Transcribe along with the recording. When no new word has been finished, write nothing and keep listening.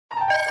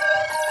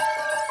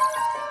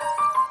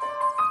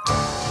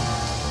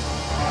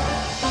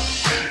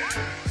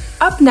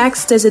Up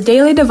next is a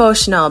daily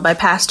devotional by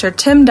Pastor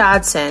Tim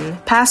Dodson,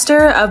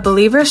 pastor of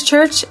Believers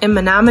Church in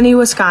Menominee,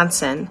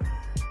 Wisconsin.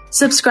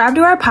 Subscribe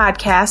to our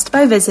podcast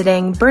by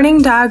visiting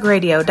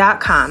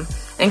burningdogradio.com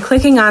and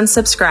clicking on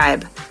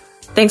subscribe.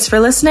 Thanks for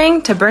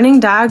listening to Burning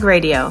Dog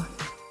Radio.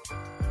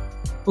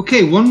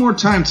 Okay, one more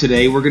time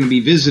today, we're going to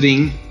be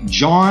visiting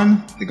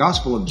John, the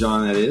Gospel of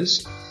John, that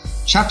is,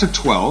 chapter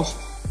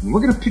 12. And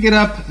we're going to pick it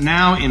up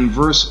now in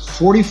verse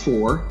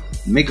 44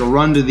 and make a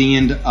run to the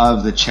end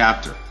of the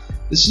chapter.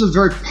 This is a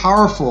very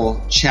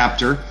powerful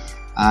chapter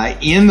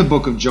in the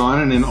book of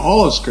John and in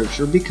all of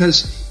Scripture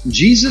because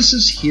Jesus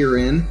is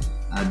herein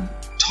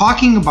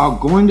talking about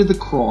going to the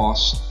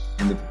cross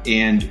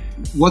and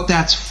what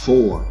that's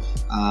for.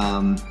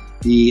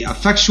 The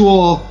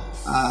effectual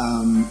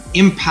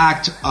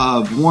impact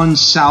of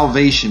one's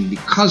salvation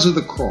because of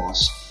the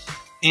cross.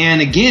 And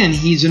again,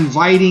 he's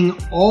inviting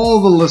all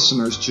the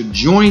listeners to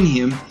join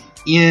him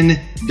in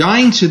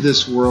dying to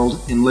this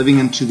world and living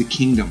into the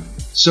kingdom.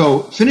 So,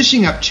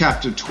 finishing up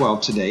chapter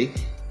 12 today,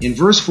 in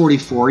verse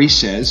 44, he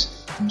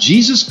says,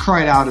 Jesus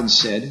cried out and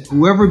said,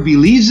 "Whoever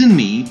believes in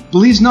me,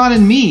 believes not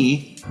in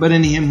me, but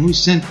in him who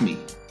sent me.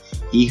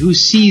 He who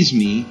sees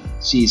me,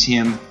 sees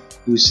him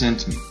who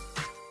sent me."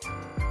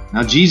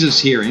 Now,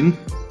 Jesus herein,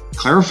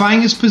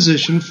 clarifying his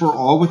position for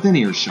all within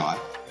earshot,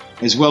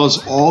 as well as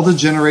all the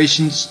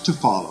generations to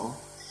follow,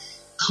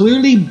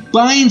 clearly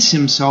binds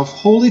himself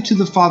wholly to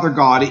the Father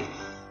God,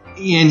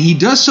 and he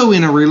does so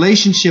in a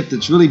relationship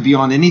that's really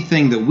beyond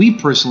anything that we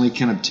personally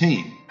can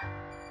obtain.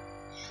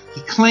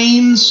 He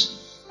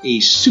claims a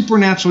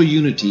supernatural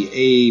unity,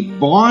 a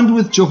bond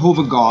with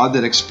Jehovah God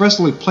that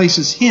expressly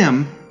places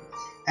him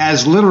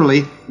as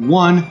literally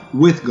one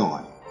with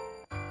God.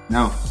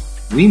 Now,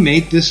 we may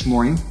this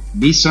morning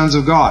be sons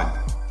of God.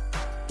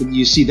 But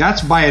you see,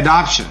 that's by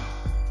adoption.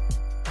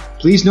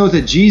 Please note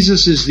that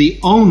Jesus is the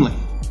only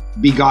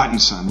begotten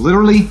Son,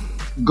 literally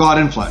God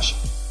in flesh,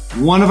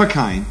 one of a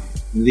kind,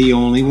 the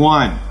only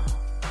one.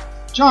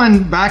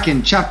 John, back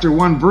in chapter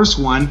 1, verse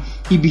 1,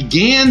 he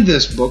began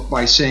this book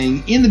by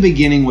saying, "In the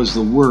beginning was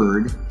the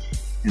Word,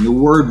 and the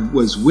Word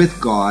was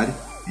with God,"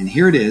 and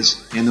here it is,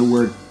 "and the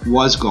Word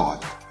was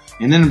God."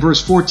 And then in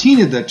verse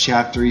 14 of that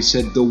chapter, he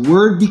said, "The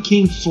Word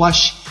became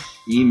flesh,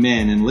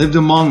 amen, and lived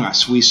among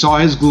us. We saw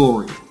his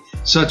glory,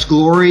 such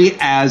glory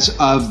as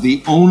of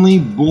the only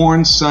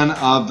born Son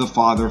of the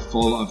Father,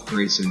 full of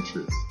grace and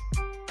truth."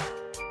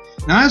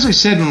 Now, as I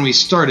said when we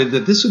started,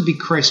 that this would be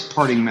Christ's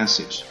parting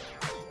message.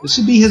 This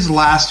would be his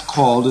last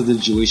call to the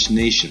Jewish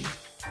nation.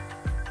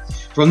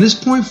 From this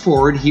point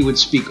forward, he would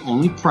speak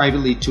only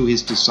privately to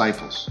his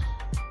disciples.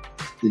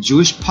 The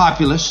Jewish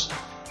populace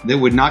that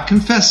would not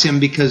confess him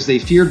because they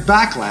feared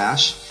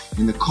backlash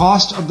and the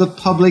cost of the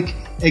public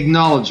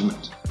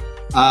acknowledgement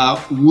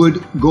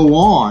would go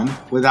on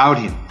without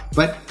him.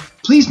 But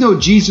please note,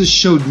 Jesus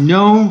showed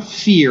no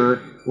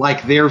fear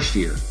like their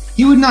fear.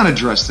 He would not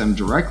address them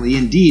directly.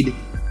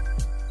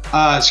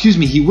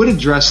 He would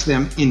address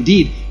them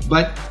indeed,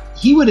 but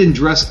he would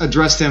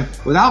address them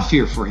without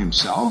fear for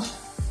himself.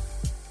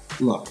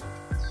 Look,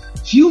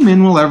 few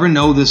men will ever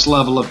know this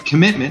level of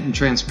commitment and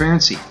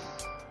transparency.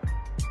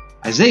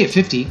 Isaiah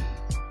 50,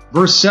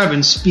 verse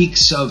 7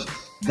 speaks of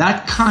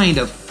that kind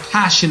of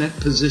passionate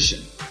position.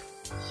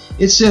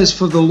 It says,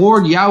 "For the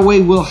Lord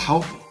Yahweh will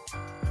help me.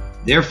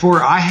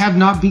 Therefore I have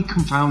not been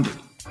confounded.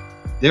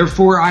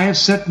 Therefore I have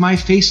set my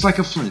face like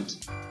a flint,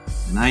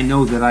 and I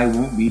know that I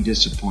won't be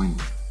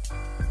disappointed."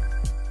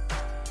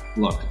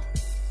 Look,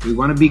 we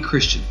want to be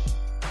Christian,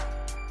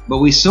 but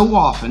we so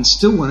often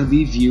still want to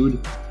be viewed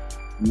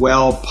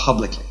well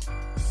publicly.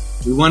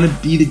 We want to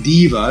be the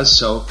divas,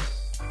 so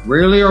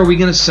rarely are we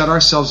going to set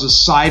ourselves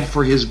aside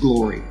for his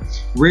glory.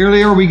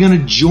 Rarely are we going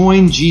to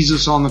join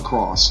Jesus on the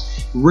cross.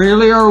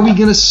 Rarely are we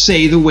going to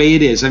say the way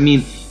it is. I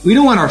mean, we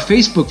don't want our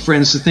Facebook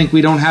friends to think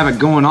we don't have it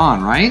going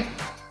on, right?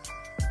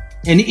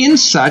 And in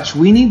such,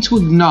 we need to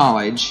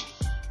acknowledge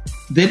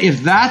that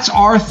if that's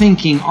our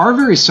thinking, our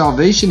very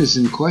salvation is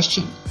in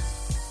question.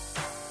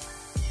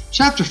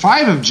 Chapter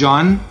 5 of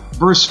John,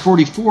 verse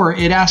 44,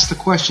 it asks the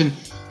question,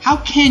 "How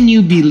can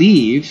you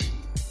believe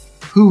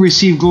who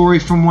receive glory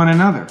from one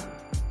another?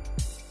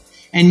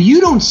 And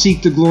you don't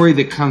seek the glory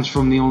that comes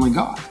from the only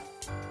God."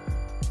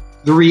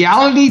 The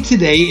reality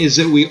today is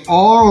that we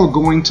all are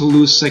going to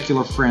lose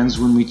secular friends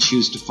when we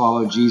choose to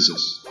follow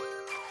Jesus.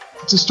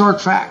 It's a stark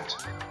fact.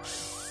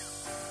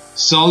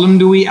 Seldom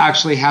do we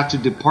actually have to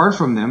depart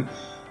from them,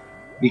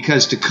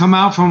 because to come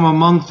out from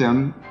among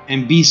them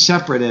and be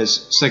separate,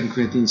 as 2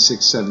 Corinthians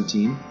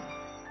 6:17,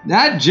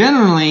 that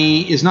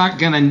generally is not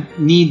going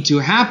to need to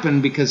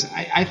happen, because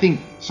I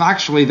think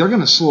factually they're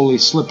going to slowly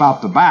slip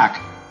out the back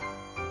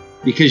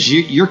because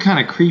you're kind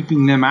of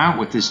creeping them out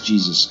with this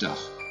Jesus stuff.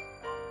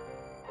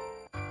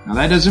 Now,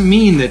 that doesn't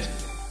mean that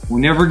we're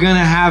never going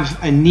to have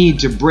a need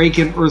to break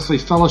in earthly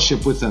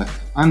fellowship with an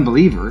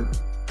unbeliever,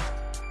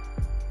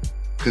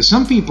 because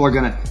some people are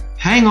going to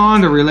hang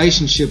on to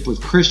relationship with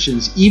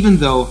Christians even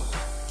though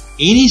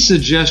any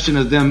suggestion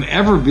of them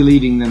ever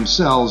believing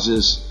themselves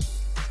is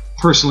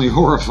personally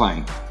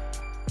horrifying.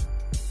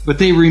 But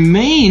they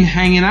remain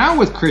hanging out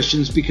with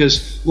Christians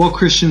because, well,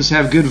 Christians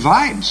have good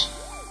vibes.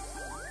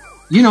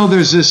 You know,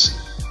 there's this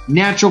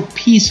natural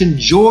peace and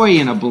joy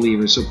in a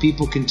believer, so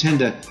people can tend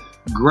to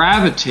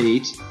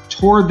gravitate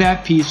toward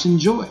that peace and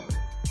joy.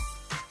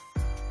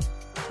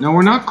 Now,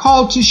 we're not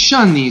called to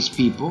shun these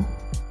people,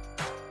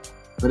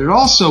 but it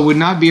also would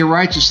not be a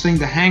righteous thing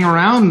to hang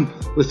around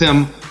with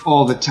them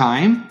all the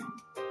time,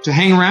 to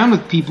hang around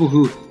with people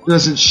who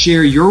doesn't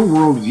share your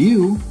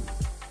worldview.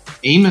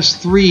 Amos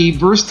 3,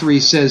 verse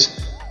 3 says,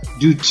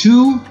 "Do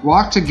two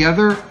walk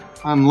together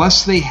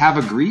unless they have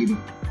agreed?"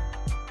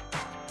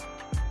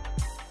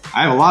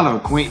 I have a lot of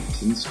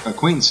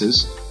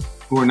acquaintances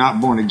who are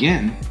not born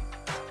again.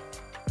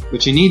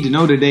 But you need to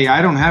know today,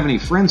 I don't have any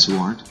friends who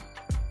aren't.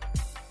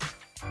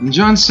 In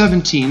John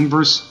 17,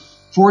 verse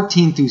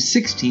 14 through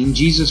 16,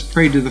 Jesus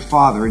prayed to the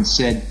Father and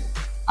said,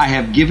 "I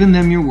have given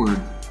them your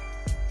word.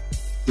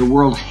 The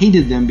world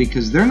hated them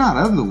because they're not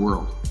of the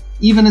world,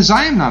 even as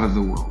I am not of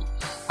the world.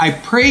 I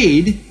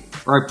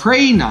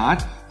pray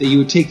not that you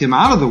would take them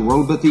out of the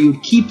world, but that you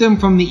would keep them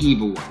from the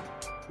evil one.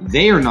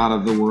 They are not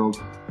of the world,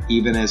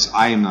 even as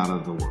I am not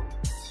of the world."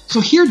 So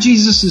here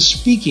Jesus is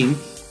speaking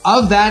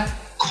of that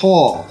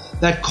call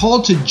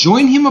to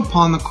join him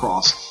upon the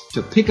cross,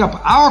 to pick up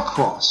our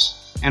cross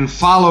and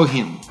follow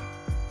him.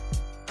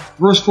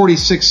 Verse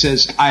 46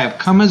 says, "I have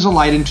come as a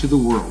light into the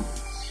world,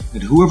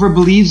 that whoever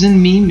believes in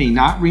me may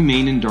not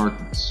remain in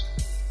darkness."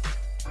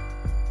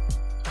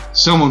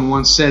 Someone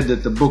once said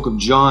that the book of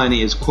John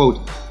is, quote,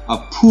 "a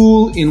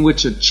pool in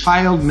which a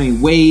child may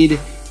wade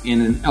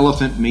and an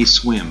elephant may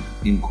swim,"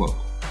 end quote.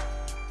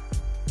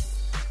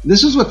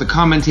 This is what the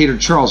commentator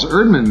Charles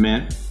Erdman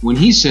meant when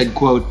he said,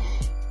 quote,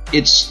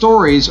 "Its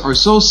stories are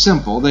so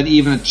simple that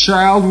even a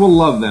child will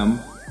love them,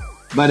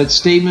 but its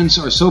statements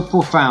are so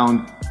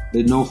profound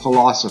that no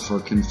philosopher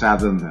can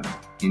fathom them,"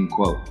 end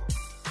quote.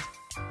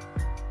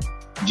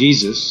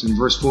 Jesus, in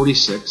verse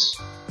 46,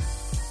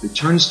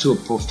 returns to a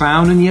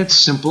profound and yet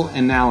simple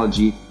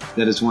analogy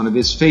that is one of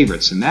his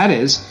favorites, and that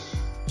is,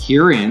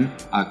 herein,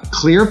 a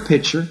clear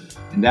picture,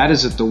 and that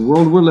is that the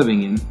world we're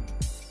living in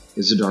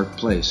is a dark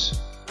place.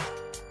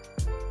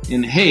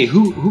 And hey,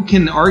 who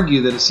can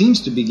argue that it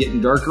seems to be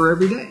getting darker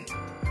every day?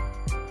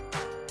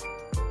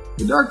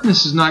 The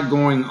darkness is not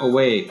going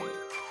away,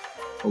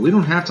 but we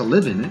don't have to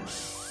live in it.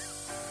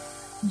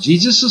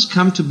 Jesus has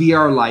come to be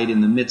our light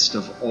in the midst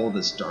of all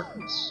this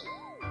darkness.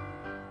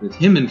 With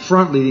him in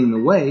front leading the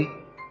way,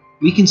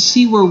 we can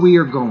see where we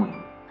are going.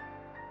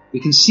 We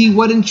can see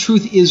what in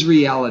truth is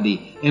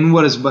reality and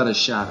what is but a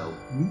shadow,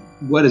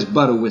 what is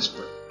but a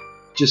whisper.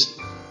 Just,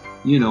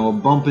 a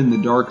bump in the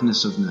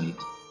darkness of night.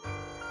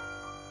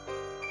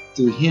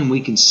 Through him,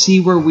 we can see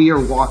where we are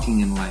walking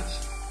in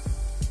life.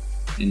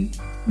 And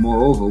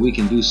moreover, we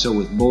can do so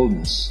with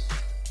boldness.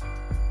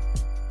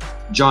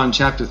 John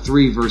chapter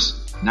 3,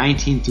 verse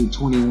 19 through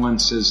 21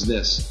 says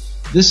this,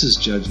 "This is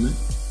judgment,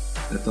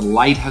 that the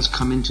light has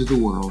come into the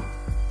world,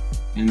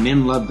 and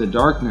men love the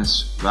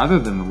darkness rather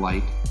than the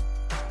light,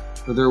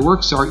 for their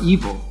works are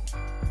evil.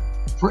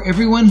 For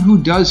everyone who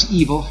does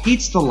evil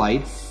hates the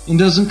light and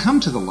doesn't come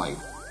to the light,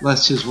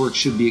 lest his work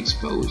should be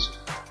exposed.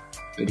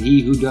 But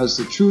he who does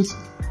the truth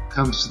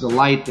comes to the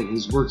light, that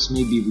his works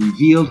may be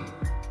revealed,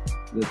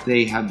 that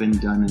they have been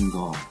done in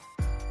God."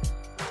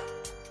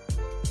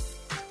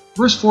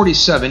 Verse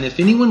 47, "If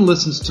anyone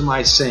listens to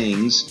my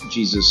sayings,"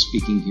 Jesus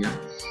speaking here,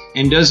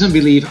 "and doesn't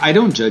believe, I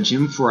don't judge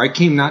him, for I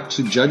came not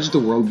to judge the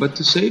world, but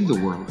to save the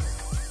world.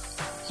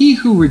 He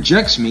who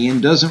rejects me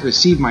and doesn't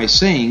receive my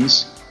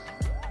sayings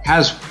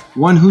has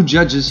one who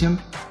judges him.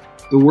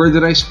 The word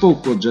that I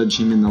spoke will judge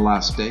him in the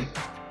last day.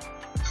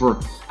 For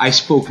I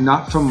spoke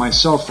not from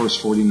myself," verse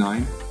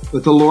 49,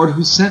 "but the Lord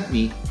who sent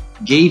me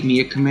gave me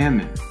a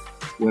commandment,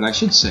 what I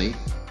should say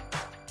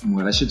and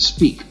what I should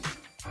speak."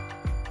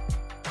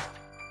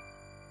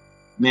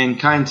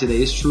 Mankind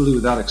today is truly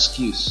without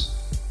excuse.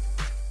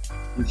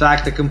 In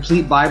fact, the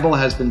complete Bible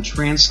has been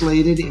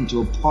translated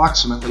into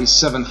approximately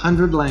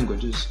 700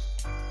 languages,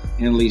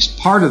 and at least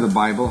part of the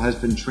Bible has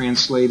been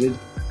translated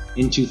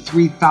into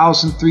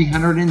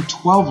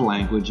 3,312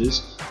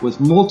 languages, with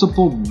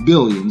multiple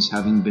billions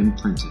having been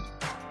printed.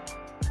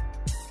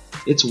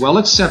 It's well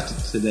accepted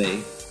today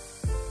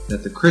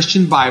that the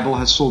Christian Bible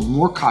has sold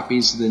more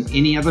copies than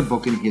any other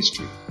book in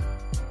history.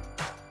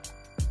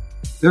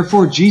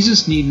 Therefore,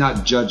 Jesus need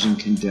not judge and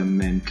condemn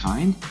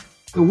mankind.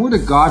 The Word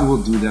of God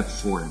will do that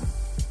for him.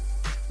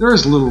 There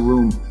is little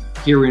room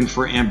herein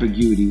for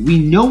ambiguity. We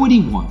know what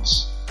he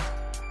wants.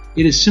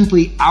 It is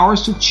simply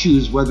ours to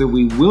choose whether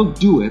we will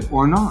do it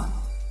or not.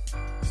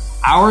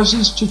 Ours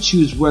is to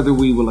choose whether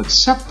we will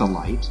accept the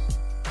light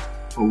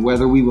or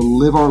whether we will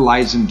live our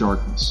lives in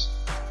darkness.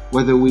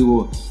 Whether we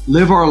will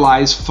live our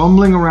lives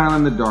fumbling around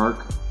in the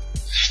dark,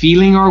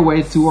 feeling our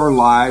way through our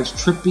lives,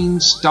 tripping,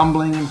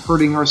 stumbling, and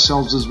hurting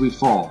ourselves as we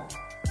fall.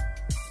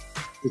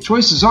 The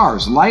choice is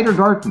ours, light or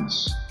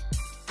darkness.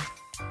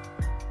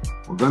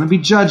 We're going to be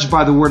judged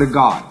by the Word of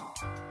God.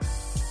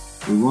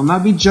 We will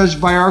not be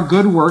judged by our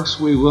good works.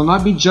 We will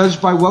not be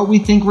judged by what we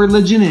think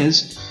religion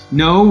is.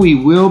 No, we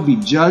will be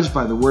judged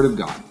by the Word of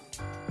God.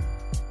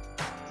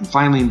 And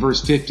finally, in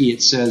verse 50,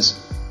 it says,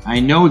 I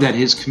know that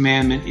his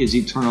commandment is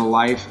eternal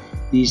life.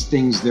 These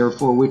things,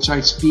 therefore, which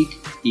I speak,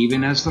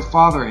 even as the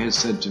Father has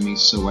said to me,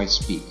 so I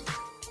speak.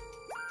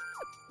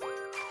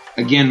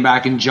 Again,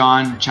 back in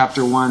John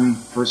chapter 1,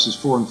 verses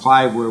 4 and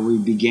 5, where we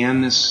began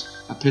this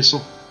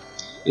epistle,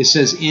 it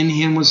says, in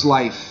him was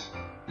life,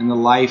 and the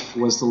life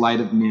was the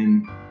light of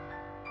men.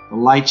 The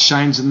light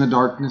shines in the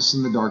darkness,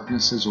 and the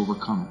darkness has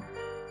overcome it.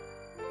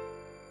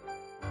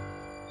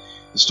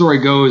 The story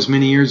goes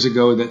many years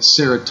ago that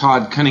Sarah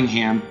Todd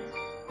Cunningham,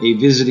 a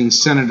visiting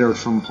senator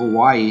from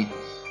Hawaii,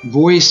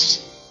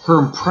 voiced her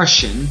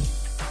impression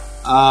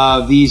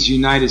of these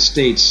United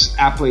States,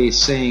 aptly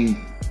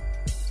saying,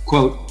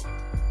 quote,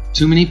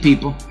 too many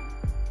people,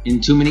 in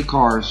too many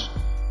cars,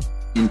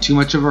 in too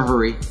much of a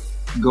hurry,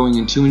 going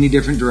in too many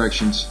different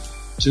directions,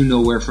 to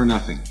nowhere for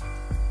nothing.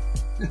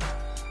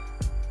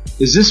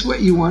 Is this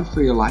what you want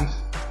for your life?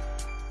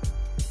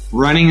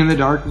 Running in the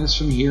darkness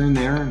from here and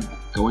there and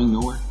going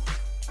nowhere?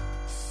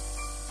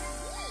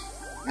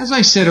 As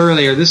I said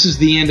earlier, this is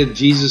the end of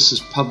Jesus'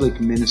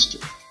 public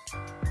ministry.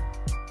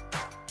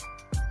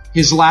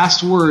 His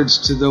last words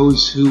to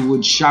those who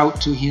would shout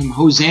to him,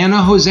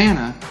 Hosanna,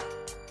 Hosanna,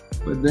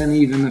 but then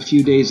even a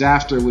few days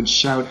after would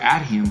shout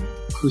at him,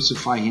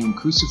 crucify him,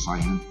 crucify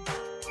him.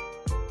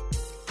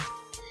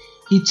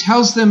 He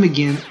tells them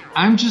again,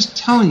 I'm just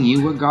telling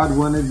you what God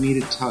wanted me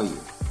to tell you.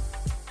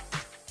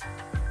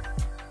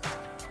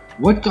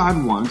 What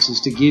God wants is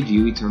to give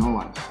you eternal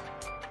life.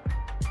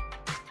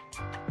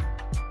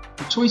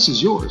 The choice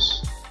is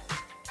yours.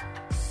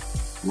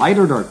 Light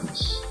or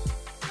darkness,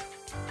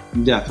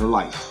 death or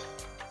life.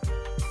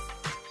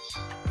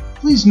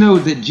 Please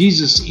note that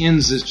Jesus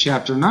ends this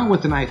chapter not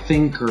with an I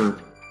think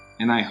or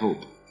an I hope.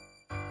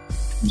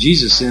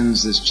 Jesus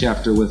ends this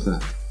chapter with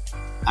a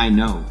I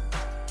know.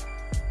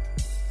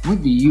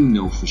 What do you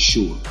know for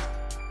sure?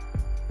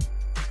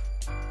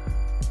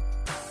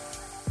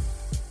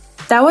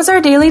 That was our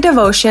daily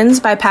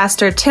devotions by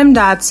Pastor Tim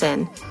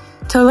Dodson.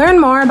 To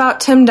learn more about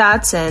Tim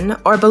Dodson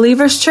or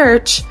Believers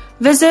Church,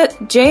 visit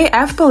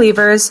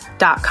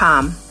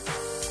jfbelievers.com.